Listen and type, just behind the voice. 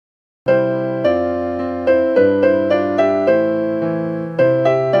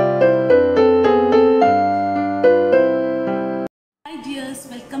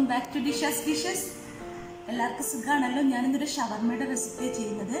wishes. എല്ലാവർക്കും സുഖാണല്ലോ. ഞാൻ ഇന്നൊരു ഷവർമയുടെ റെസിപ്പി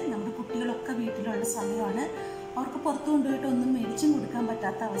ചെയ്യുന്നത്. നമ്മുടെ കുട്ടികളൊക്കെ വീട്ടിലുള്ള സമയമാണ്. അവർക്ക് പുറത്തു കൊണ്ടുപോയിട്ട് ഒന്നും മേടിച്ചും കൊടുക്കാൻ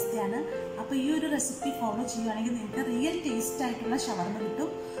പറ്റാത്ത അവസ്ഥയാണ്. അപ്പോൾ ഈ ഒരു റെസിപ്പി ഫോളോ ചെയ്യുകയാണെങ്കിൽ നിങ്ങൾക്ക് റിയൽ ടേസ്റ്റ് ആയിട്ടുള്ള ഷവർമ കിട്ടും.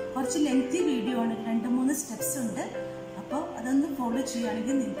 കുറച്ച് ലെങ്തി വീഡിയോ ആണ്, 2-3 സ്റ്റെപ്സ് ഉണ്ട്. അപ്പോൾ അതൊന്ന് ഫോളോ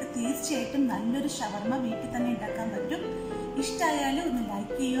ചെയ്യുകയാണെങ്കിൽ നിങ്ങൾക്ക് തീർച്ചയായിട്ടും നല്ലൊരു ഷവർമ വീട്ടിൽ തന്നെ ഉണ്ടാക്കാൻ പറ്റും. ഇഷ്ടമായാലും ഒന്ന്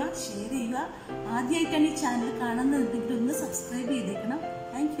ലൈക്ക് ചെയ്യുക, ഷെയർ ചെയ്യുക. ആദ്യമായിട്ടാണ് ഈ ചാനൽ കാണുന്നതെങ്കിൽ ഒന്ന് സബ്സ്ക്രൈബ് ചെയ്തേക്കണം.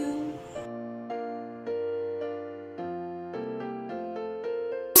 Thank you.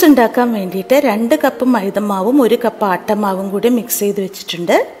 ഉണ്ടാക്കാൻ വേണ്ടിയിട്ട് 2 കപ്പ് മൈദമാവും 1 കപ്പ് ആട്ടമാവും കൂടി മിക്സ് ചെയ്ത്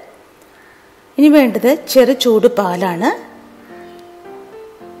വെച്ചിട്ടുണ്ട്. ഇനി വേണ്ടത് ചെറു ചൂട് പാലാണ്.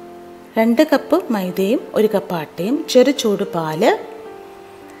 2 കപ്പ് മൈദയും 1 കപ്പ് ആട്ടയും, ചെറു ചൂട് പാല്,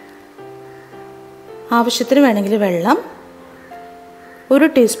 ആവശ്യത്തിന് വേണമെങ്കിൽ വെള്ളം, 1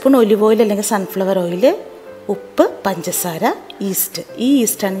 ടീസ്പൂൺ ഒലിവ് ഓയിൽ അല്ലെങ്കിൽ സൺഫ്ലവർ ഓയിൽ, ഉപ്പ്, പഞ്ചസാര, ഈസ്റ്റ്. ഈ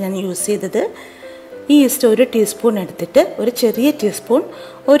ഈസ്റ്റാണ് ഞാൻ യൂസ് ചെയ്തത്. ഈ ഈസ്റ്റ് 1 ടീസ്പൂൺ എടുത്തിട്ട് ഒരു ചെറിയ ടീസ്പൂൺ,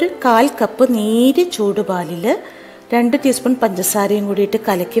 1/4 കപ്പ് നീര് ചൂടുപാലിൽ 2 ടീസ്പൂൺ പഞ്ചസാരയും കൂടിയിട്ട്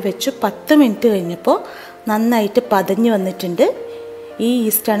കലക്കി വെച്ചു. 10 മിനിറ്റ് കഴിഞ്ഞപ്പോൾ നന്നായിട്ട് പതഞ്ഞ് വന്നിട്ടുണ്ട്. ഈ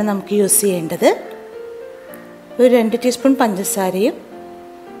ഈസ്റ്റാണ് നമുക്ക് യൂസ് ചെയ്യേണ്ടത്. ഒരു 2 ടീസ്പൂൺ പഞ്ചസാരയും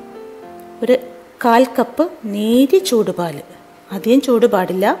 1/4 കപ്പ് നീര് ചൂടുപാൽ, അധികം ചൂട്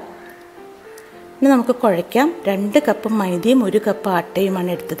പാടില്ല. ഇനി നമുക്ക് കുഴയ്ക്കാം. 2 കപ്പ് മൈദയും 1 കപ്പ്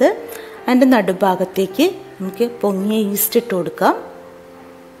ആട്ടയുമാണ് എടുത്തത്. അതിൻ്റെ നടുഭാഗത്തേക്ക് നമുക്ക് പൊങ്ങിയ ഈസ്റ്റ് ഇട്ട് കൊടുക്കാം.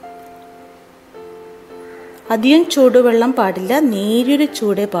 അധികം ചൂടുവെള്ളം പാടില്ല, നേരിയൊരു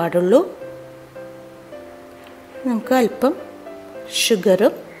ചൂടേ പാടുള്ളൂ. നമുക്ക് അല്പം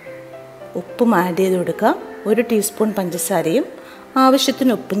ഷുഗറും ഉപ്പും ആഡ് ചെയ്ത് കൊടുക്കാം. 1 ടീസ്പൂൺ പഞ്ചസാരയും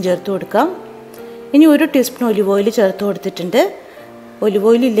ആവശ്യത്തിന് ഉപ്പും ചേർത്ത് കൊടുക്കാം. ഇനി 1 ടീസ്പൂൺ ഒലിവ് ഓയിൽ ചേർത്ത് കൊടുത്തിട്ടുണ്ട്. ഒലിവ്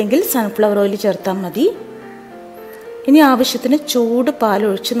ഓയിൽ ഇല്ലെങ്കിൽ സൺഫ്ലവർ ഓയിൽ ചേർത്താൽ മതി. ഇനി ആവശ്യത്തിന് ചൂട്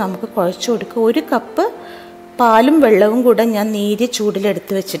പാലൊഴിച്ച് നമുക്ക് കുഴച്ച് കൊടുക്കുക. 1 കപ്പ് പാലും വെള്ളവും കൂടെ ഞാൻ നേരിയ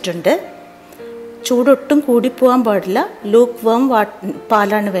ചൂടിലെടുത്ത് വെച്ചിട്ടുണ്ട്. ചൂടൊട്ടും കൂടിപ്പോകാൻ പാടില്ല. lukewarm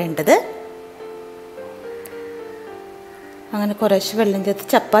പാലാണ് വേണ്ടത്. അങ്ങനെ കുറച്ച് വെള്ളം ചേർത്ത്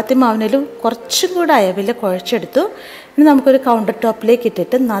ചപ്പാത്തി മാവിനും കുറച്ചും കൂടെ അയവിൽ കുഴച്ചെടുത്തു. ഇനി നമുക്കൊരു കൗണ്ടർ ടോപ്പിലേക്ക്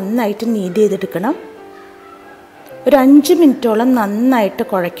ഇട്ടിട്ട് നന്നായിട്ട് നീഡ് ചെയ്തെടുക്കണം. ഒരു 5 മിനിറ്റോളം നന്നായിട്ട്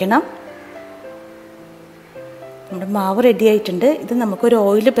കുഴയ്ക്കണം. നമ്മുടെ മാവ് റെഡി ആയിട്ടുണ്ട്. ഇത് നമുക്കൊരു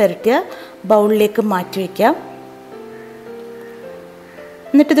ഓയിൽ പുരട്ടിയ ബൗളിലേക്ക് മാറ്റി വയ്ക്കാം.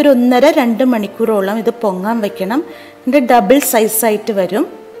 എന്നിട്ടിതൊരു 1.5-2 മണിക്കൂറോളം ഇത് പൊങ്ങാൻ വയ്ക്കണം. ഇതിൻ്റെ ഡബിൾ സൈസായിട്ട് വരും.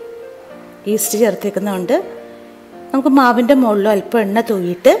 ഈസ്റ്റ് ചേർത്തേക്കുന്നതുകൊണ്ട് നമുക്ക് മാവിൻ്റെ മുകളിൽ അല്പം എണ്ണ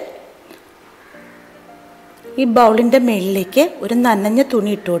തൂക്കിയിട്ട് ഈ ബൗളിൻ്റെ മുകളിലേക്ക് ഒരു നനഞ്ഞ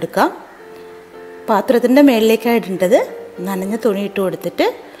തുണി ഇട്ട് കൊടുക്കാം. പാത്രത്തിൻ്റെ മുകളിലേക്കാണ് ഇടേണ്ടത്. നനഞ്ഞ തുണി ഇട്ട് കൊടുത്തിട്ട്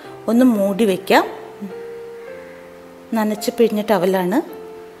ഒന്ന് മൂടി വയ്ക്കാം. നനച്ച് പിഴിഞ്ഞ ടവലാണ്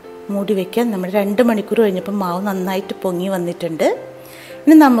മൂടി വയ്ക്കാം. നമ്മൾ 2 മണിക്കൂർ കഴിഞ്ഞപ്പോൾ മാവ് നന്നായിട്ട് പൊങ്ങി വന്നിട്ടുണ്ട്.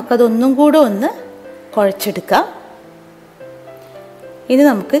 ഇനി നമുക്കതൊന്നും കൂടെ ഒന്ന് കുഴച്ചെടുക്കാം. ഇനി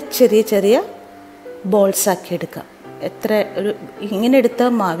നമുക്ക് ചെറിയ ചെറിയ ബോൾസ് ആക്കി എടുക്കാം. ഇങ്ങനെ എടുത്ത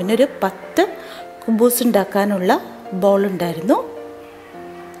മാവിനൊരു 10 കുബൂസ് ഉണ്ടാക്കാനുള്ള ബോൾ ഉണ്ടായിരുന്നു.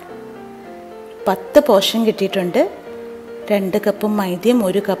 10 പോർഷൻ കിട്ടിയിട്ടുണ്ട്. 2 കപ്പ് മൈദയും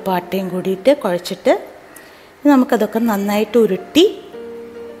 1 കപ്പ് ആട്ടയും കൂടിയിട്ട് കുഴച്ചിട്ട് നമുക്കതൊക്കെ നന്നായിട്ട് ഉരുട്ടി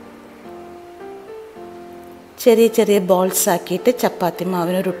ചെറിയ ചെറിയ ബോൾസ് ആക്കിയിട്ട് ചപ്പാത്തി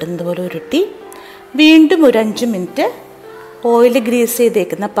മാവിന് ഉരുട്ടുന്നത് പോലെ ഉരുട്ടി വീണ്ടും ഒരു 5 മിനിറ്റ് ഓയിൽ ഗ്രീസ്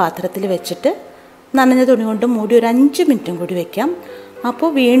ചെയ്തേക്കുന്ന പാത്രത്തിൽ വെച്ചിട്ട് നനഞ്ഞ തുണി കൊണ്ട് മൂടി ഒരു 5 മിനിറ്റും കൂടി വയ്ക്കാം. അപ്പോൾ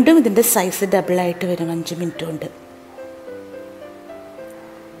വീണ്ടും ഇതിൻ്റെ സൈസ് ഡബിളായിട്ട് വരും 5 മിനിറ്റ് കൊണ്ട്.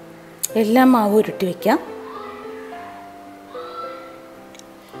 എല്ലാ മാവും ഉരുട്ടി വയ്ക്കാം.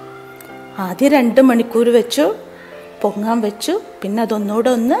 ആദ്യം 2 മണിക്കൂർ വെച്ചു, പൊങ്ങാൻ വെച്ചു. പിന്നെ അതൊന്നുകൂടെ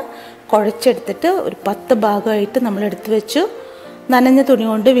ഒന്ന് കുഴച്ചെടുത്തിട്ട് ഒരു 10 ഭാഗമായിട്ട് നമ്മൾ എടുത്ത് വെച്ചു. നനഞ്ഞ തുണി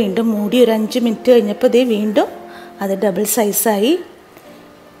കൊണ്ട് വീണ്ടും മൂടി ഒരു 5 മിനിറ്റ് കഴിഞ്ഞപ്പോൾ ഇത് വീണ്ടും അത് ഡബിൾ സൈസായി.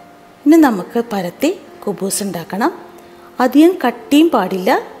 ഇനി നമുക്ക് പരത്തി കുബൂസ് ഉണ്ടാക്കണം. അധികം കട്ടിയും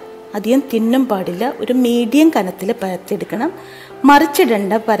പാടില്ല, അധികം തിന്നും പാടില്ല. ഒരു മീഡിയം കനത്തിൽ പരത്തിയെടുക്കണം.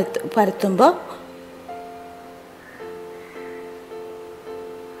 മറിച്ചിടേണ്ട. പരത്തുമ്പോൾ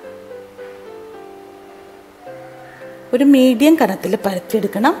ഒരു മീഡിയം കനത്തിൽ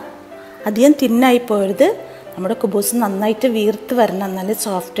പരത്തിയെടുക്കണം. അധികം തിന്നായി പോയത്. നമ്മുടെ കുബൂസ് നന്നായിട്ട് വീർത്ത് വരണം, എന്നാലേ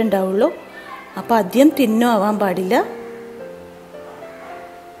സോഫ്റ്റ് ഉണ്ടാവുള്ളൂ. അപ്പോൾ അധികം തിന്നും ആവാൻ പാടില്ല.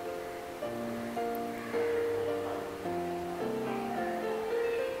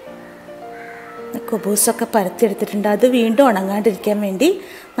 കുബൂസൊക്കെ പരത്തിയെടുത്തിട്ടുണ്ട്. അത് വീണ്ടും ഉണങ്ങാണ്ടിരിക്കാൻ വേണ്ടി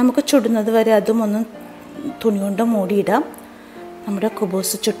നമുക്ക് ചുടുന്നത് വരെ അതും ഒന്ന് തുണി കൊണ്ട് മൂടിയിടാം. നമ്മുടെ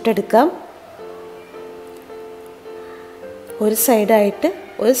കുബൂസ് ചുട്ടെടുക്കാം. ഒരു സൈഡായിട്ട്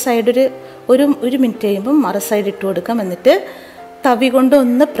ഒരു സൈഡ് ഒരു മിനിറ്റ് കഴിയുമ്പോൾ മറു സൈഡ് ഇട്ട് കൊടുക്കാം. എന്നിട്ട് തവി കൊണ്ട്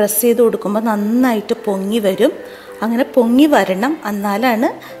ഒന്ന് പ്രസ് ചെയ്ത് കൊടുക്കുമ്പോൾ നന്നായിട്ട് പൊങ്ങി വരും. അങ്ങനെ പൊങ്ങി വരണം, എന്നാലാണ്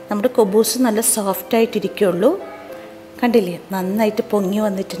നമ്മുടെ കുബൂസ് നല്ല സോഫ്റ്റായിട്ടിരിക്കുകയുള്ളൂ. കണ്ടില്ലേ, നന്നായിട്ട് പൊങ്ങി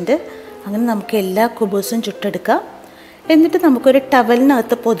വന്നിട്ടുണ്ട്. അങ്ങനെ നമുക്ക് എല്ലാ കുബൂസും ചുട്ടെടുക്കാം. എന്നിട്ട് നമുക്കൊരു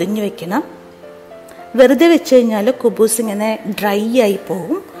ടവലിനകത്ത് പൊതിഞ്ഞ് വെക്കണം. വെറുതെ വെച്ച് കഴിഞ്ഞാൽ കുബൂസ് ഇങ്ങനെ ഡ്രൈ ആയി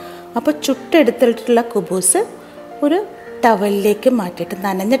പോകും. അപ്പോൾ ചുട്ടെടുത്തിട്ടുള്ള കുബൂസ് ഒരു ടവലിലേക്ക് മാറ്റിയിട്ട്,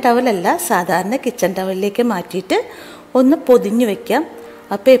 നനഞ്ഞ ടവലല്ല, സാധാരണ കിച്ചൺ ടവലിലേക്ക് മാറ്റിയിട്ട് ഒന്ന് പൊതിഞ്ഞ് വയ്ക്കാം.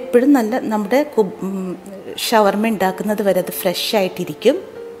 അപ്പോൾ എപ്പോഴും നല്ല നമ്മുടെ ഷവർമ ഉണ്ടാക്കുന്നത് വരെ അത് ഫ്രഷ് ആയിട്ടിരിക്കും.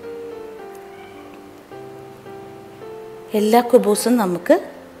 എല്ലാ കുബൂസും നമുക്ക്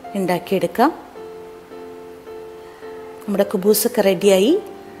ഉണ്ടാക്കിയെടുക്കാം. നമ്മുടെ കുബൂസൊക്കെ റെഡിയായി.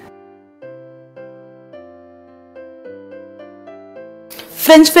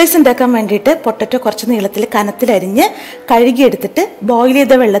 ഫ്രഞ്ച് ഫ്രൈസ് ഉണ്ടാക്കാൻ വേണ്ടിയിട്ട് പൊട്ടറ്റോ കുറച്ച് നീളത്തിൽ കനത്തിലരിഞ്ഞ് കഴുകിയെടുത്തിട്ട് ബോയിൽ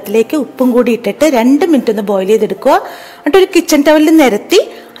ചെയ്ത വെള്ളത്തിലേക്ക് ഉപ്പും കൂടി ഇട്ടിട്ട് 2 മിനിറ്റ് ഒന്ന് ബോയിൽ ചെയ്തെടുക്കുക. എന്നിട്ട് ഒരു കിച്ചൺ ടവലിൽ നിരത്തി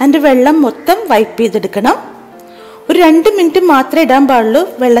അതിൻ്റെ വെള്ളം മൊത്തം വൈപ്പ് ചെയ്തെടുക്കണം. ഒരു 2 മിനിറ്റ് മാത്രമേ ഇടാൻ പാടുള്ളൂ.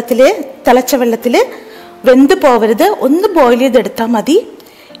 തിളച്ച വെള്ളത്തിൽ വെന്ത് പോവരുത്, ഒന്ന് ബോയിൽ ചെയ്തെടുത്താൽ മതി.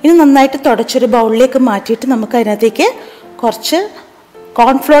 ഇനി നന്നായിട്ട് തുടച്ചൊരു ബൗളിലേക്ക് മാറ്റിയിട്ട് നമുക്ക് അതിനകത്തേക്ക് കുറച്ച്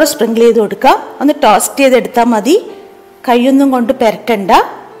കോൺഫ്ലോർ സ്പ്രിങ്കിൾ ചെയ്ത് കൊടുക്കാം. ഒന്ന് ടോസ്റ്റ് ചെയ്തെടുത്താൽ മതി, കൈയൊന്നും കൊണ്ട് പുരട്ടണ്ട.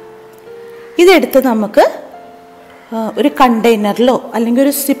 ഇതെടുത്ത് നമുക്ക് ഒരു കണ്ടെയ്നറിലോ അല്ലെങ്കിൽ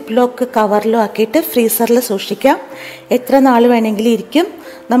ഒരു സിപ്പ് ലോക്ക് കവറിലോ ആക്കിയിട്ട് ഫ്രീസറിൽ സൂക്ഷിക്കാം. എത്ര നാൾ വേണമെങ്കിലും ഇരിക്കും.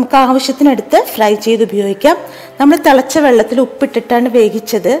 നമുക്ക് ആവശ്യത്തിനടുത്ത് ഫ്രൈ ചെയ്ത് ഉപയോഗിക്കാം. നമ്മൾ തിളച്ച വെള്ളത്തിൽ ഉപ്പിട്ടിട്ടാണ്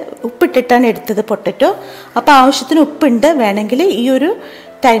എടുത്തത് പൊട്ടറ്റോ. അപ്പോൾ ആവശ്യത്തിന് ഉപ്പുണ്ട്, വേണമെങ്കിൽ ഈ ഒരു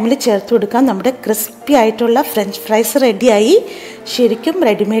ടൈമിൽ ചേർത്ത് കൊടുക്കാം. നമ്മുടെ ക്രിസ്പി ആയിട്ടുള്ള ഫ്രഞ്ച് ഫ്രൈസ് റെഡിയായി. ശരിക്കും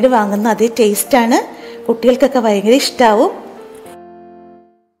റെഡിമെയ്ഡ് വാങ്ങുന്ന അതേ ടേസ്റ്റാണ്. കുട്ടികൾക്കൊക്കെ ഭയങ്കര ഇഷ്ടമാവും.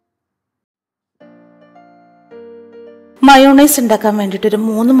 മയോണൈസ് ഉണ്ടാക്കാൻ വേണ്ടിയിട്ട് ഒരു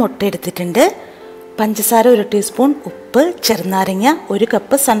 3 മുട്ട എടുത്തിട്ടുണ്ട്. പഞ്ചസാര 1 ടീസ്പൂൺ, ഉപ്പ്, ചെറുനാരങ്ങ, 1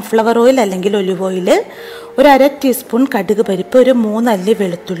 കപ്പ് സൺഫ്ലവർ ഓയിൽ അല്ലെങ്കിൽ ഒലിവ് ഓയിൽ, ഒരു 1/2 ടീസ്പൂൺ കടുക് പരിപ്പ്, ഒരു 3 അല്ലി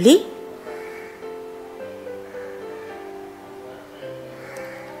വെളുത്തുള്ളി.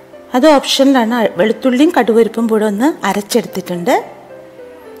 അത് ഓപ്ഷനിലാണ്. വെളുത്തുള്ളിയും കടുക് പരിപ്പും കൂടെ ഒന്ന് അരച്ചെടുത്തിട്ടുണ്ട്.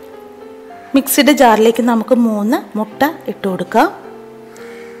 മിക്സിയുടെ ജാറിലേക്ക് നമുക്ക് 3 മുട്ട ഇട്ട് കൊടുക്കാം.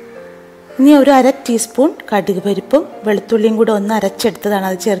 ഇനി ഒരു 1/2 ടീസ്പൂൺ കടുക് പരിപ്പും വെളുത്തുള്ളിയും കൂടെ ഒന്ന് അരച്ചെടുത്തതാണ്,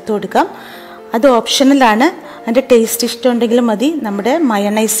 അത് ചേർത്ത് കൊടുക്കാം. അത് ഓപ്ഷണലാണ്. അതിൻ്റെ ടേസ്റ്റ് ഇഷ്ടമുണ്ടെങ്കിൽ മതി. നമ്മുടെ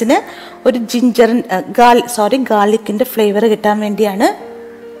മയണൈസിന് ഒരു ഗാർലിക്കിൻ്റെ ഫ്ലേവർ കിട്ടാൻ വേണ്ടിയാണ്.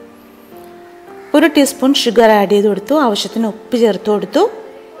 1 ടീസ്പൂൺ ഷുഗർ ആഡ് ചെയ്ത് കൊടുത്തു. ആവശ്യത്തിന് ഉപ്പ് ചേർത്ത് കൊടുത്തു.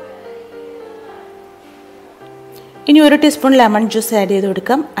 ഇനി 1 ടീസ്പൂൺ ലെമൺ ജ്യൂസ് ആഡ് ചെയ്ത്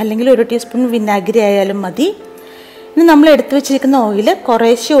കൊടുക്കാം, അല്ലെങ്കിൽ 1 ടീസ്പൂൺ വിനാഗിരി ആയാലും മതി. ഇനി നമ്മൾ എടുത്തു വെച്ചിരിക്കുന്ന ഓയിൽ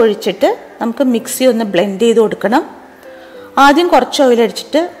കുറേശ്ശെ ഒഴിച്ചിട്ട് നമുക്ക് മിക്സി ഒന്ന് ബ്ലെൻഡ് ചെയ്ത് കൊടുക്കണം. ആദ്യം കുറച്ച് ഓയിൽ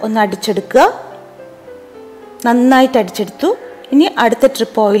അടിച്ചിട്ട് ഒന്ന് അടിച്ചെടുക്കുക. നന്നായിട്ട് അടിച്ചെടുത്തു. ഇനി അടുത്ത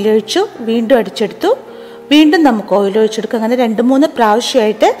ട്രിപ്പ് ഓയിൽ ഒഴിച്ചു, വീണ്ടും അടിച്ചെടുത്തു. വീണ്ടും നമുക്ക് ഓയിൽ ഒഴിച്ചെടുക്കുക. അങ്ങനെ 2-3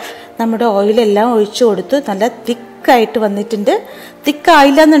 പ്രാവശ്യമായിട്ട് നമ്മുടെ ഓയിലെല്ലാം ഒഴിച്ചു കൊടുത്തു. നല്ല തിക്കായിട്ട് വന്നിട്ടുണ്ട്.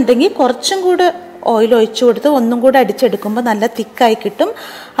 തിക്കായില്ല എന്നുണ്ടെങ്കിൽ കുറച്ചും കൂടെ ഓയിൽ ഒഴിച്ചു കൊടുത്ത് ഒന്നും കൂടെ അടിച്ചെടുക്കുമ്പോൾ നല്ല തിക്കായി കിട്ടും.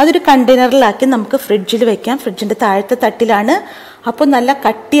 അതൊരു കണ്ടെയ്നറിലാക്കി നമുക്ക് ഫ്രിഡ്ജിൽ വെക്കാം. ഫ്രിഡ്ജിൻ്റെ താഴത്തെ തട്ടിലാണ്. അപ്പോൾ നല്ല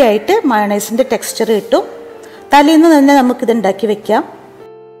കട്ടിയായിട്ട് മയോണൈസിൻ്റെ ടെക്സ്ചർ കിട്ടും. തലേന്ന് തന്നെ നമുക്കിത് ഉണ്ടാക്കി വെക്കാം.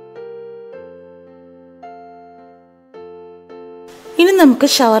 ഇനി നമുക്ക്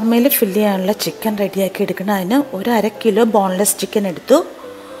ഷവർമയിൽ ഫില്ല് ചെയ്യാനുള്ള ചിക്കൻ റെഡിയാക്കി എടുക്കണം. അതിന് ഒരു 1/2 കിലോ ബോൺലെസ് ചിക്കൻ എടുത്തു.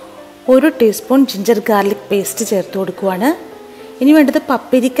 1 ടീസ്പൂൺ ജിഞ്ചർ ഗാർലിക് പേസ്റ്റ് ചേർത്ത് കൊടുക്കുവാണ്. ഇനി വേണ്ടത്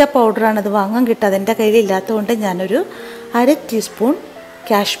പപ്പിരിക്ക പൗഡറാണ്. അത് വാങ്ങാൻ കിട്ടും. അതെൻ്റെ കയ്യിലില്ലാത്തതുകൊണ്ട് ഞാനൊരു 1/2 ടീസ്പൂൺ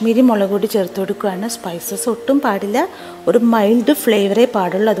കാശ്മീരി മുളക് പൊടി ചേർത്ത് കൊടുക്കുകയാണ്. സ്പൈസസ് ഒട്ടും പാടില്ല, ഒരു മൈൽഡ് ഫ്ലേവറേ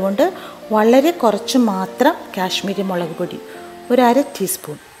പാടുള്ളൂ. അതുകൊണ്ട് വളരെ കുറച്ച് മാത്രം കാശ്മീരി മുളക് പൊടി, ഒരു 1/2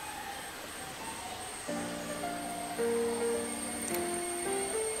 ടീസ്പൂൺ.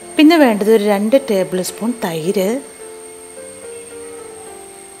 പിന്നെ വേണ്ടത് ഒരു 2 ടേബിൾ സ്പൂൺ തൈര്,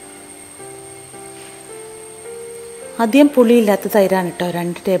 അധികം പുളിയില്ലാത്ത തൈരാണ് കേട്ടോ.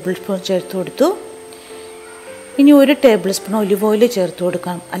 2 ടേബിൾ സ്പൂൺ ചേർത്ത് കൊടുത്തു. ഇനി 1 ടേബിൾ സ്പൂൺ ഒലിവ് ഓയിൽ ചേർത്ത്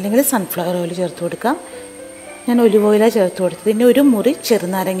കൊടുക്കാം, അല്ലെങ്കിൽ സൺഫ്ലവർ ഓയിൽ ചേർത്ത് കൊടുക്കാം. ഞാൻ ഒലിവ് ഓയിലാണ് ചേർത്ത് കൊടുത്തത്. ഇനി 1 മുറി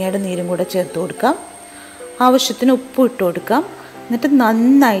ചെറുനാരങ്ങയുടെ നീരും കൂടെ ചേർത്ത് കൊടുക്കാം. ആവശ്യത്തിന് ഉപ്പ് ഇട്ട് കൊടുക്കാം. എന്നിട്ട്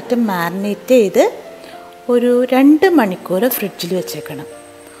നന്നായിട്ട് മാരിനേറ്റ് ചെയ്ത് ഒരു 2 മണിക്കൂർ ഫ്രിഡ്ജിൽ വെച്ചേക്കണം.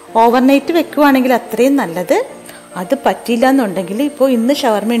 ഓവർനൈറ്റ് വെക്കുവാണെങ്കിൽ അത്രയും നല്ലത്. അത് പറ്റില്ല എന്നുണ്ടെങ്കിൽ ഇപ്പോൾ ഇന്ന്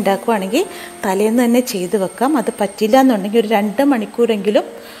ഷവർമ ഉണ്ടാക്കുവാണെങ്കിൽ തലേന്ന് തന്നെ ചെയ്ത് വെക്കാം. അത് പറ്റില്ല എന്നുണ്ടെങ്കിൽ ഒരു 2 മണിക്കൂറെങ്കിലും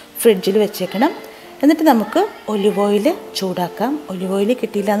ഫ്രിഡ്ജിൽ വെച്ചേക്കണം. എന്നിട്ട് നമുക്ക് ഒലിവ് ഓയിൽ ചൂടാക്കാം. ഒലിവ് ഓയിൽ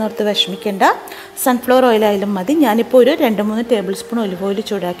കിട്ടിയില്ല എന്നോർത്ത് വിഷമിക്കേണ്ട, സൺഫ്ലവർ ഓയിലായാലും മതി. ഞാനിപ്പോൾ ഒരു 2-3 ടേബിൾ സ്പൂൺ ഒലിവ് ഓയിൽ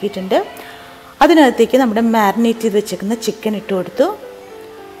ചൂടാക്കിയിട്ടുണ്ട്. അതിനകത്തേക്ക് നമ്മുടെ മാരിനേറ്റ് ചെയ്ത് വെച്ചേക്കുന്ന ചിക്കൻ ഇട്ട് കൊടുത്തു.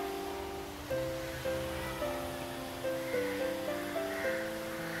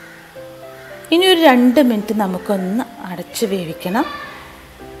 ഇനി ഒരു 2 മിനിറ്റ് നമുക്കൊന്ന് അടച്ച് വേവിക്കണം.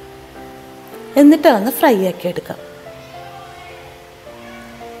 എന്നിട്ട് ഒന്ന് ഫ്രൈ ആക്കി എടുക്കാം.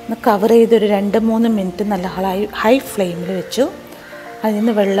 ഒന്ന് കവർ ചെയ്തൊരു 2-3 മിനിറ്റ് നല്ല ഹൈ ഫ്ലെയിമിൽ വെച്ചു. അതിൽ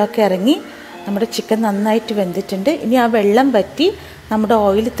നിന്ന് വെള്ളമൊക്കെ ഇറങ്ങി നമ്മുടെ ചിക്കൻ നന്നായിട്ട് വെന്തിട്ടുണ്ട്. ഇനി ആ വെള്ളം വറ്റി നമ്മുടെ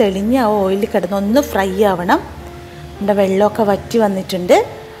ഓയിൽ തെളിഞ്ഞ് ആ ഓയിൽ കിടന്ന് ഒന്ന് ഫ്രൈ ആവണം. നമ്മുടെ വെള്ളമൊക്കെ വറ്റി വന്നിട്ടുണ്ട്.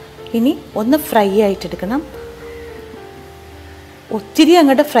 ഇനി ഒന്ന് ഫ്രൈ ആയിട്ടെടുക്കണം. ഒത്തിരി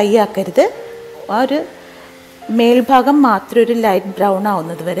അങ്ങോട്ട് ഫ്രൈ ആക്കരുത്. ആ ഒരു മേൽഭാഗം മാത്രം ഒരു ലൈറ്റ് ബ്രൗൺ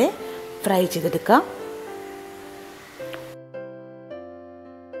ആവുന്നത് വരെ ഫ്രൈ ചെയ്തെടുക്കാം.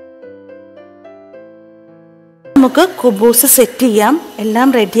 നമുക്ക് കുബൂസ് സെറ്റ് ചെയ്യാം. എല്ലാം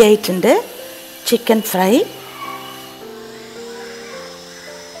റെഡി ആയിട്ടുണ്ട്. ചിക്കൻ ഫ്രൈ,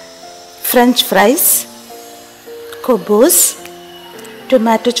 ഫ്രഞ്ച് ഫ്രൈസ്, കുബൂസ്,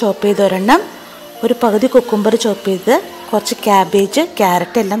 ടൊമാറ്റോ ചോപ്പ് ചെയ്ത് ഒരെണ്ണം, ഒരു പകുതി കുക്കുംബർ ചോപ്പ് ചെയ്ത്, കുറച്ച് ക്യാബേജ്,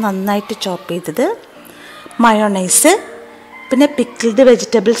 ക്യാരറ്റ് എല്ലാം നന്നായിട്ട് ചോപ്പ് ചെയ്തത്, മയോണൈസ്, പിന്നെ പിക്കിൾഡ്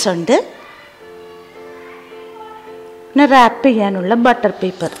വെജിറ്റബിൾസ് ഉണ്ട്, പിന്നെ റാപ്പ് ചെയ്യാനുള്ള ബട്ടർ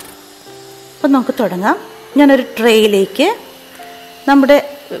പേപ്പർ. അപ്പോൾ നമുക്ക് തുടങ്ങാം. ഞാനൊരു ട്രേയിലേക്ക് നമ്മുടെ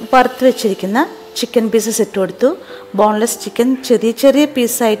വറുത്ത് വെച്ചിരിക്കുന്ന ചിക്കൻ പീസസ് ഇട്ട് കൊടുത്തു. ബോൺലെസ് ചിക്കൻ ചെറിയ ചെറിയ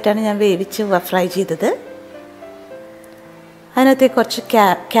പീസായിട്ടാണ് ഞാൻ വേവിച്ച് ഫ്രൈ ചെയ്തത്. അതിനകത്തേക്ക് കുറച്ച്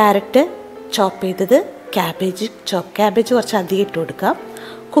ക്യാരറ്റ് ചോപ്പ് ചെയ്തത്, ക്യാബേജ് കുറച്ച് അധികം ഇട്ട് കൊടുക്കാം,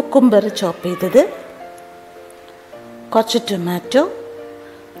 കുക്കുംബർ ചോപ്പ് ചെയ്തത്, കുറച്ച് ടൊമാറ്റോ.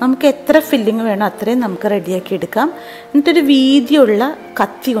 നമുക്ക് എത്ര ഫില്ലിങ് വേണോ അത്രയും നമുക്ക് റെഡിയാക്കി എടുക്കാം. എന്നിട്ടൊരു വീതിയുള്ള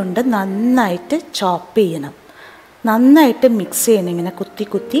കത്തി കൊണ്ട് നന്നായിട്ട് ചോപ്പ് ചെയ്യണം. നന്നായിട്ട് മിക്സ് ചെയ്യണം. ഇങ്ങനെ കുത്തി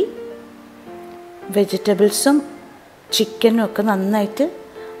കുത്തി വെജിറ്റബിൾസും ചിക്കനും ഒക്കെ നന്നായിട്ട്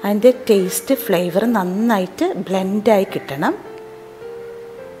അതിൻ്റെ ടേസ്റ്റ് ഫ്ലേവർ നന്നായിട്ട് ബ്ലെൻഡായി കിട്ടണം.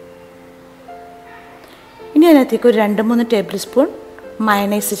 ഇനി അതിനകത്തേക്ക് ഒരു 2-3 ടേബിൾ സ്പൂൺ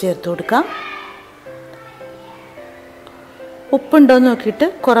മയണൈസ് ചേർത്ത് കൊടുക്കാം. ഉപ്പുണ്ടോയെന്ന് നോക്കിയിട്ട്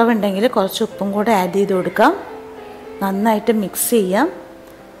കുറവുണ്ടെങ്കിൽ കുറച്ച് ഉപ്പും കൂടെ ആഡ് ചെയ്ത് കൊടുക്കാം. നന്നായിട്ട് മിക്സ് ചെയ്യാം.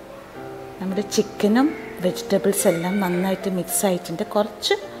 നമ്മുടെ ചിക്കനും വെജിറ്റബിൾസ് എല്ലാം നന്നായിട്ട് മിക്സ് ആയിട്ടുണ്ട്.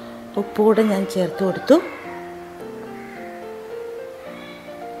 കുറച്ച് ഉപ്പ് കൂടെ ഞാൻ ചേർത്ത് കൊടുത്തു.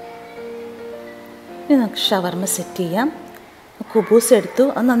 ഇനി നമുക്ക് ഷവർമ സെറ്റ് ചെയ്യാം. കുബൂസ് എടുത്തു.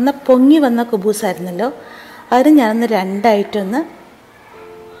 അത് നന്നായി പൊങ്ങി വന്ന കുബൂസ് ആയിരുന്നല്ലോ. അത് ഞാനൊന്ന് 2 ആയിട്ടൊന്ന്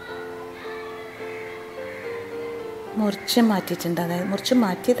മുറിച്ച് മാറ്റിയിട്ടുണ്ട്. അതായത് മുറിച്ച്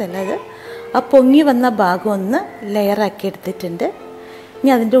മാറ്റിയതല്ല, അത് ആ പൊങ്ങി വന്ന ഭാഗം ഒന്ന് ലെയറാക്കി എടുത്തിട്ടുണ്ട്.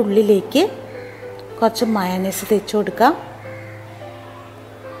 ഇനി അതിൻ്റെ ഉള്ളിലേക്ക് കുറച്ച് മയോണൈസ് തേച്ച് കൊടുക്കാം.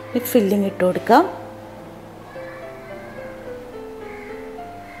 ഫില്ലിങ് ഇട്ട് കൊടുക്കാം.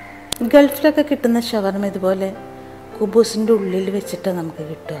 ഗൾഫിലൊക്കെ കിട്ടുന്ന ഷവർമ ഇതുപോലെ കുബൂസിൻ്റെ ഉള്ളിൽ വെച്ചിട്ട് നമുക്ക്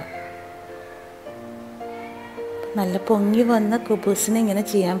കിട്ടുക. നല്ല പൊങ്ങി വന്ന കുബൂസിന് ഇങ്ങനെ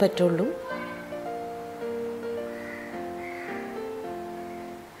ചെയ്യാൻ പറ്റുള്ളൂ.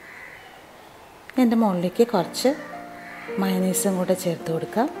 എൻ്റെ മുകളിലേക്ക് കുറച്ച് മയോണൈസും കൂടെ ചേർത്ത്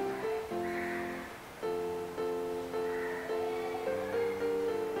കൊടുക്കാം.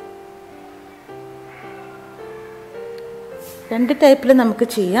 രണ്ട് ടൈപ്പിൽ നമുക്ക്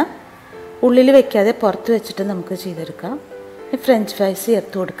ചെയ്യാം. ഉള്ളിൽ വെക്കാതെ പുറത്ത് വെച്ചിട്ട് നമുക്ക് ചെയ്തെടുക്കാം. ഫ്രഞ്ച് ഫ്രൈസ്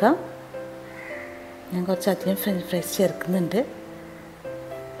ചേർത്ത് കൊടുക്കാം. ഞാൻ കുറച്ചധികം ഫ്രഞ്ച് ഫ്രൈസ് ചേർക്കുന്നുണ്ട്.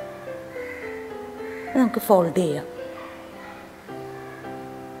 നമുക്ക് ഫോൾഡ് ചെയ്യാം.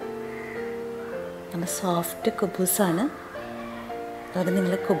 നല്ല സോഫ്റ്റ് കുബൂസാണ്. അത്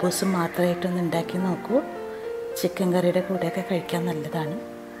നിങ്ങൾ കുബൂസ് മാത്രമായിട്ടൊന്ന് ഉണ്ടാക്കി നോക്കൂ. ചിക്കൻ കറിയുടെ കൂടെയൊക്കെ കഴിക്കാൻ നല്ലതാണ്.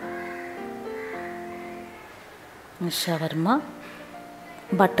 ഷവർമ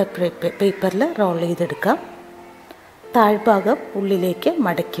ബട്ടർ പേപ്പറിൽ റോൾ ചെയ്തെടുക്കാം. താഴ്ഭാഗം ഉള്ളിലേക്ക്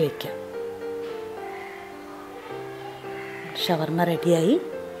മടക്കി വയ്ക്കാം. ഷവർമ റെഡിയായി.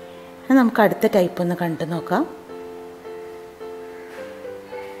 നമുക്ക് അടുത്ത ടൈപ്പ് ഒന്ന് കണ്ടു നോക്കാം.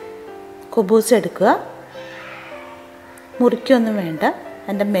 കുബൂസ് എടുക്കുക. മുറിക്കൊന്നും വേണ്ട.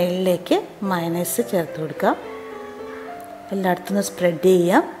 അതിൻ്റെ മേളിലേക്ക് മയണൈസ് ചേർത്ത് കൊടുക്കാം. എല്ലായിടത്തുനിന്ന് സ്പ്രെഡ്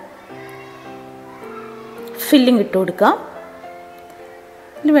ചെയ്യാം. ഫില്ലിംഗ് ഇട്ട് കൊടുക്കാം.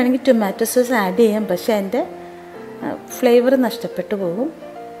 ഇനി വേണമെങ്കിൽ ടൊമാറ്റോ സോസ് ആഡ് ചെയ്യാം. പക്ഷേ അതിൻ്റെ ഫ്ലേവർ നഷ്ടപ്പെട്ടു പോകും.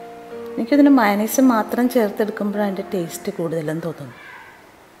 എനിക്കതിന് മയണൈസ് മാത്രം ചേർത്തെടുക്കുമ്പോഴാണ് അതിൻ്റെ ടേസ്റ്റ് കൂടുതലെന്ന് തോന്നുന്നു.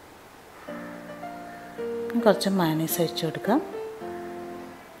 കുറച്ച് മയണൈസ് ഒഴിച്ച് കൊടുക്കാം.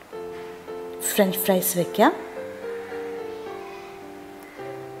 ഫ്രഞ്ച് ഫ്രൈസ് വയ്ക്കാം.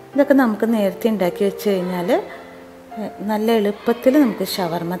 ഇതൊക്കെ നമുക്ക് നേരത്തെ ഉണ്ടാക്കി വെച്ച് കഴിഞ്ഞാൽ നല്ല എളുപ്പത്തിൽ നമുക്ക്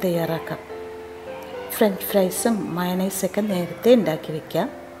ഷവർമ തയ്യാറാക്കാം. ഫ്രഞ്ച് ഫ്രൈസും മയണൈസൊക്കെ നേരത്തെ ഉണ്ടാക്കി വയ്ക്കാം.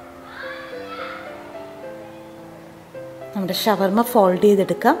 നമ്മുടെ ഷവർമ ഫോൾഡ്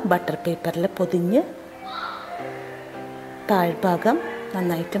ചെയ്തെടുക്കാം. ബട്ടർ പേപ്പറിൽ പൊതിഞ്ഞ് താഴ്ഭാഗം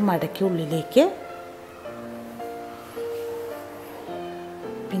നന്നായിട്ട് മടക്കി ഉള്ളിലേക്ക്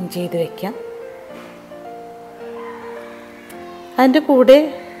പിൻ ചെയ്ത് വയ്ക്കാം. അതിൻ്റെ കൂടെ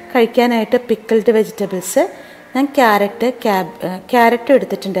കഴിക്കാനായിട്ട് പിക്കിൾഡ് വെജിറ്റബിൾസ് ഞാൻ ക്യാരറ്റും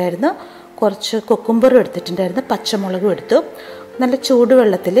എടുത്തിട്ടുണ്ടായിരുന്നു, കുറച്ച് കുക്കുംബറും എടുത്തിട്ടുണ്ടായിരുന്നു, പച്ചമുളകും എടുത്തു. നല്ല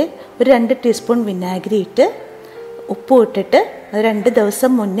ചൂടുവെള്ളത്തിൽ ഒരു 2 ടീസ്പൂൺ വിനാഗിരി ഇട്ട് ഉപ്പും ഇട്ടിട്ട് 2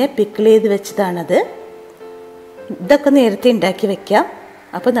 ദിവസം മുന്നേ പിക്കിൾ ചെയ്ത് വെച്ചതാണത്. ഇതൊക്കെ നേരത്തെ ഉണ്ടാക്കി വെക്കാം.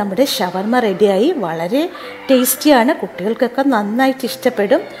 അപ്പോൾ നമ്മുടെ ഷവർമ റെഡിയായി. വളരെ ടേസ്റ്റിയാണ്, കുട്ടികൾക്കൊക്കെ നന്നായിട്ട്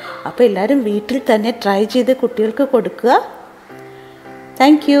ഇഷ്ടപ്പെടും. അപ്പോൾ എല്ലാവരും വീട്ടിൽ തന്നെ ട്രൈ ചെയ്ത് കുട്ടികൾക്ക് കൊടുക്കുക.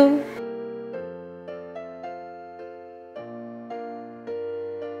 Thank you.